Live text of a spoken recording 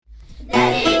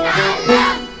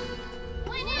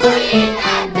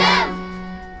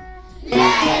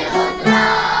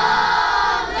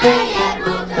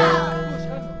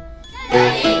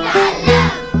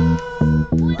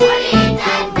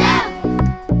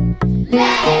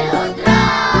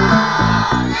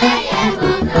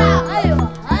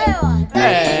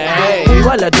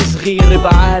صغير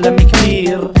بعالم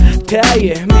كبير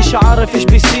تايه مش عارف ايش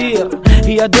بيصير.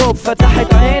 يا دوب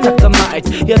فتحت عينك دمعت،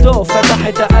 يا دوب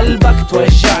فتحت قلبك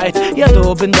توجعت، يا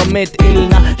دوب انضميت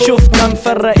إلنا شفتنا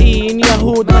مفرقين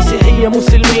يهود مسيحية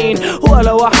مسلمين،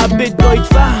 ولا واحد بده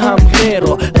يتفهم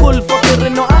غيره، كل فكر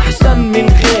انه احسن من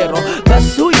غيره،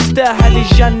 بس هو يستاهل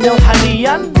الجنة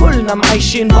وحاليا كلنا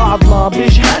معيشين بعضنا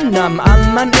بجهنم.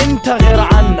 اما انت غير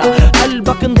عنا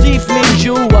قلبك نضيف من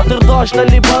جوا، ترضاش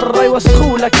للي برا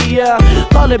يوسخولك اياه،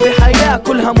 طالب الحياة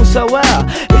كلها مساواة،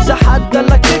 اذا حد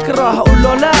قالك اكره قول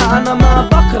له لا انا ما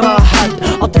بكره حد،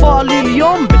 اطفالي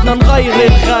اليوم بدنا نغير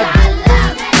الغد.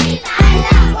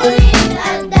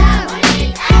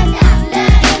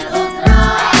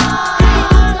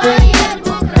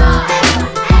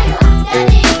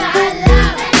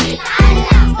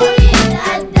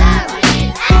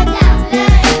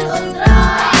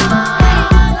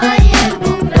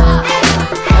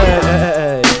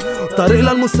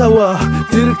 طريق للمساواة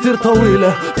كتير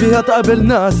طويلة، فيها تقابل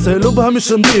ناس قلوبها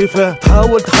مش نظيفة،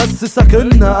 تحاول تحسسك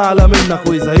انها اعلى منك،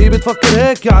 واذا هي بتفكر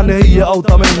هيك يعني هي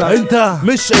اوطى منك. انت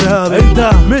مش ارهابي،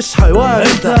 انت مش حيوان،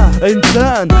 انت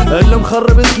انسان. اللي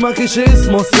مخرب اسمك اشي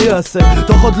اسمه سياسة،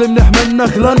 تاخد المنح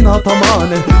منك لانها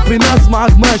طمانة، في ناس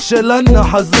معك ماشية لانها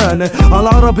حزانة، على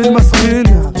العربي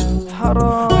المسكين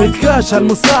بتكاش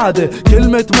المساعدة،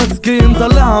 كلمة مسكين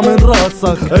طلعها من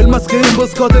راسك، المسكين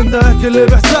بسكت انت احكي اللي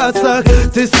بحساسك،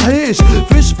 تستحيش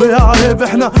فيش فيها عيب،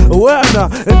 احنا وقعنا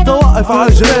انت وقف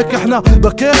عجريك، احنا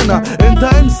بكينا انت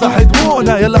امسح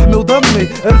دموعنا، يا لحمي ودمي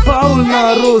ارفعوا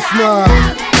لنا روسنا.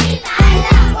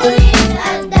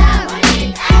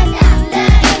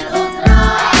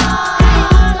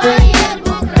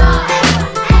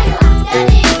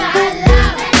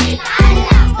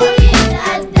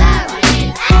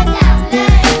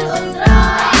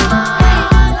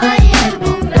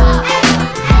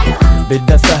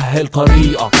 بدي اسهل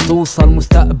طريقك توصل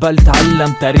مستقبل،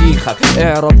 تعلم تاريخك،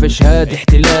 اعرف ايش هاد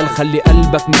احتلال، خلي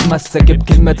قلبك متمسك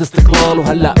بكلمة استقلال.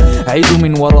 وهلا عيدوا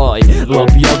من وراي،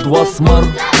 الابيض واسمر،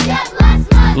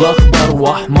 الاخضر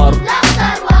واحمر،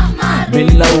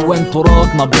 بنلون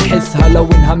تراثنا بنحسها لو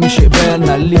انها مش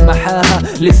قبالنا، اللي محاها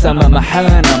لسه ما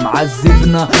محانا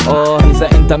معذبنا.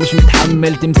 اذا انت مش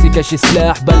متحمل تمسكش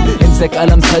سلاح، بل امسك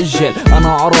قلم سجل، انا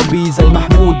عربي زي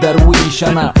محمود درويش،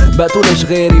 انا بقتلش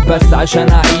غيري بس عشان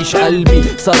اعيش، قلبي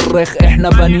صرخ احنا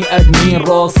بني ادمين،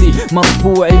 راسي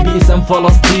مرفوعي باسم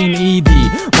فلسطين، ايدي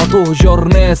ما تهجر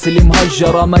ناس اللي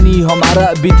مهجرة، منيهم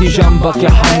عرقبتي جنبك يا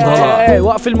حنظلة.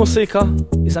 وقف الموسيقى،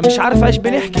 اذا مش عارف ايش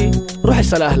بنحكي روح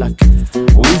اسأل اهلك،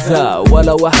 وإذا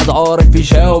ولا واحد عارف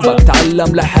يجاوبك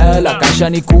تعلم لحالك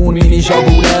عشان يكون مين يجاوب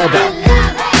ولادك.